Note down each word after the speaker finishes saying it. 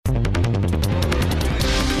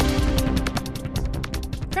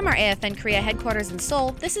our AFN Korea headquarters in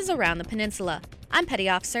Seoul, this is Around the Peninsula. I'm Petty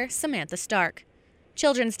Officer Samantha Stark.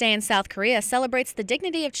 Children's Day in South Korea celebrates the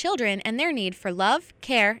dignity of children and their need for love,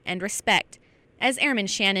 care, and respect. As Airman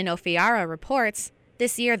Shannon Ofiara reports,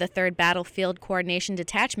 this year the 3rd Battlefield Coordination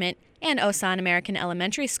Detachment and Osan American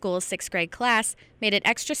Elementary School's 6th grade class made it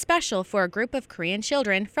extra special for a group of Korean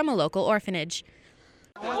children from a local orphanage.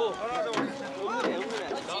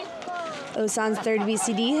 Osan's 3rd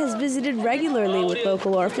BCD has visited regularly with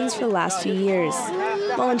local orphans for the last few years.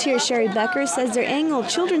 Volunteer Sherry Becker says their annual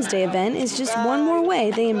Children's Day event is just one more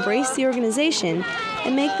way they embrace the organization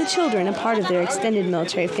and make the children a part of their extended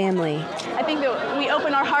military family. I think that we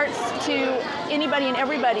open our hearts to anybody and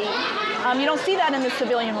everybody. You don't see that in the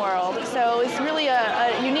civilian world, so it's really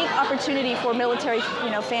a unique opportunity for military,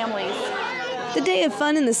 families. The day of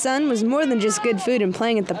fun in the sun was more than just good food and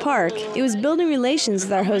playing at the park. It was building relations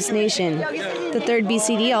with our host nation. The 3rd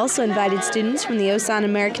BCD also invited students from the Osan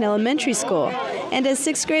American Elementary School. And as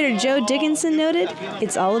 6th grader Joe Dickinson noted,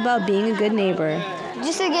 it's all about being a good neighbor.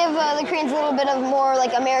 Just to give the Koreans a little bit of more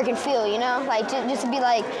American feel, just to be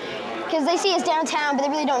because they see us downtown, but they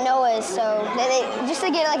really don't know us, so just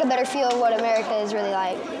to get a better feel of what America is really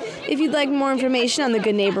like. If you'd like more information on the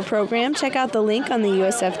Good Neighbor program, check out the link on the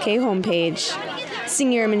USFK homepage.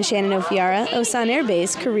 Senior Airman Shannon Ofiara, Osan Air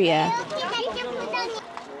Base, Korea.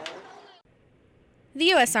 The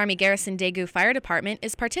U.S. Army Garrison Daegu Fire Department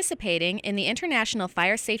is participating in the International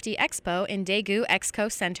Fire Safety Expo in Daegu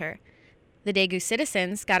Exco Center. The Daegu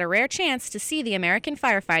citizens got a rare chance to see the American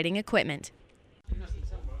firefighting equipment.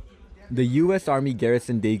 The U.S. Army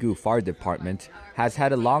Garrison Daegu Fire Department has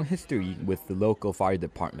had a long history with the local fire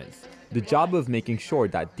departments. The job of making sure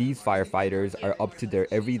that these firefighters are up to their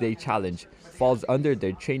everyday challenge falls under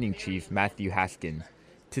their training chief, Matthew Haskins.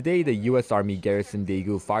 Today, the U.S. Army Garrison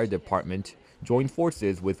Daegu Fire Department joined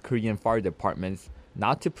forces with Korean fire departments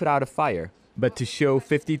not to put out a fire, but to show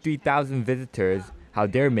 53,000 visitors how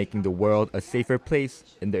they're making the world a safer place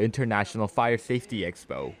in the International Fire Safety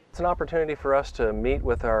Expo. It's an opportunity for us to meet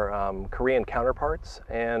with our Korean counterparts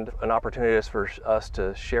and an opportunity for us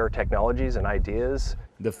to share technologies and ideas.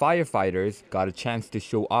 The firefighters got a chance to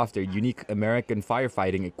show off their unique American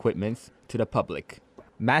firefighting equipments to the public.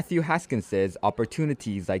 Matthew Haskins says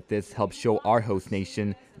opportunities like this help show our host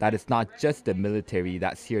nation that it's not just the military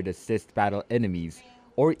that's here to assist battle enemies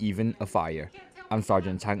or even a fire. I'm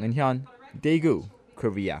Sergeant Chang Eun-hyun, Daegu,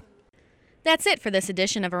 Korea. That's it for this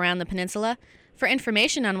edition of Around the Peninsula. For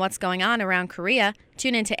information on what's going on around Korea,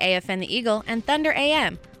 tune into AFN The Eagle and Thunder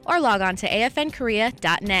AM, or log on to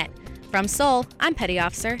afnkorea.net. From Seoul, I'm Petty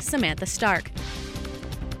Officer Samantha Stark.